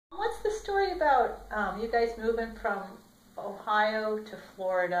about you guys moving from Ohio to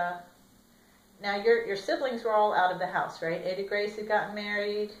Florida. Now, your siblings were all out of the house, right? Ada Grace had gotten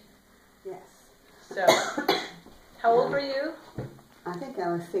married. Yes. So, how old were you? I think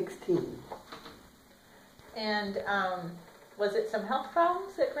I was 16. And was it some health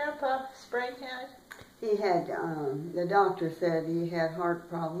problems that Grandpa Sprague had? He had, the doctor said he had heart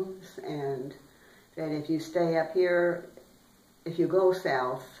problems, and that if you stay up here, if you go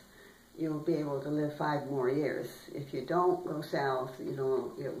south, you'll be able to live 5 more years. If you don't go south, it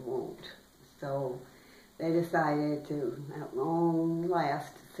won't. So they decided to, at long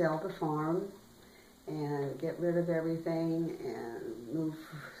last, sell the farm and get rid of everything and move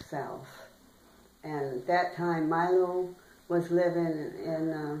south. And at that time, Milo was living in...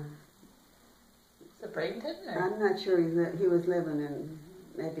 Was it Bradenton? Or? I'm not sure he was living in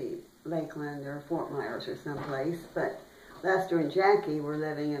maybe Lakeland or Fort Myers or someplace, but Lester and Jackie were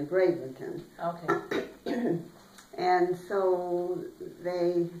living in Bradenton. Okay. And so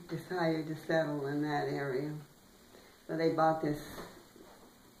they decided to settle in that area. So they bought this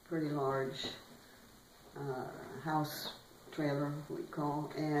pretty large house trailer, we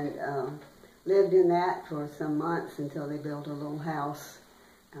call, and lived in that for some months until they built a little house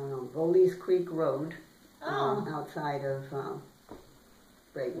on Goldie's Creek Road outside of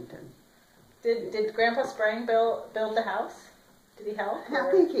Bradenton. Did Grandpa Sprague build the house? Did he help? I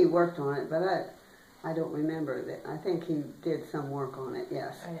think he worked on it, but I don't remember that. I think he did some work on it,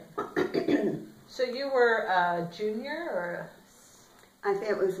 yes. Right. So you were a junior or? I think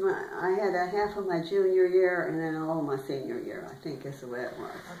it was I had a half of my junior year and then all my senior year, I think is the way it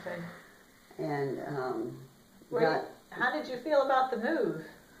was. Okay. And how did you feel about the move?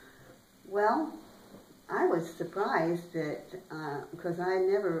 Well, I was surprised that, because I had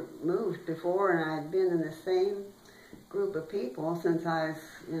never moved before and I'd been in the same group of people since I was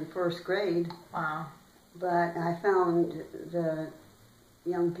in first grade. Wow. But I found the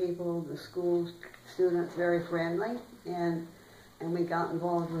young people, the school students, very friendly, and we got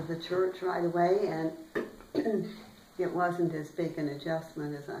involved with the church right away, and it wasn't as big an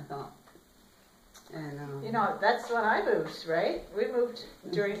adjustment as I thought. And that's when I moved, right? We moved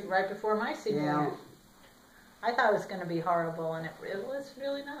right before my senior year. I thought it was going to be horrible, and it was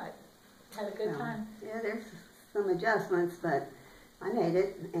really not. Had a good time. Yeah, there's some adjustments, but I made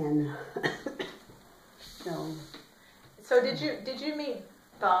it, and so. So did you meet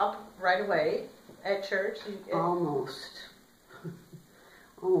Bob right away at church? Almost,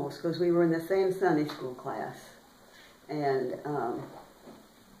 because we were in the same Sunday school class, and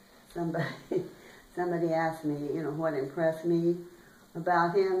somebody asked me, what impressed me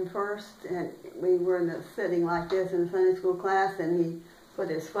about him first, and we were sitting like this in Sunday school class, and he put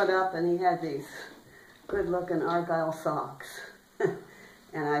his foot up, and he had these good-looking Argyle socks.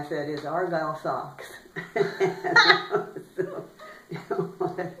 And I said, his Argyle socks. So, do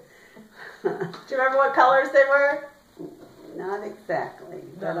you remember what colors they were? Not exactly,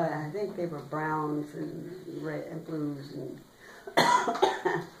 but No. I think they were browns and red and blues, and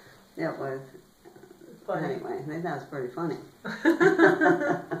it was Funny. Anyway, I think that was pretty funny.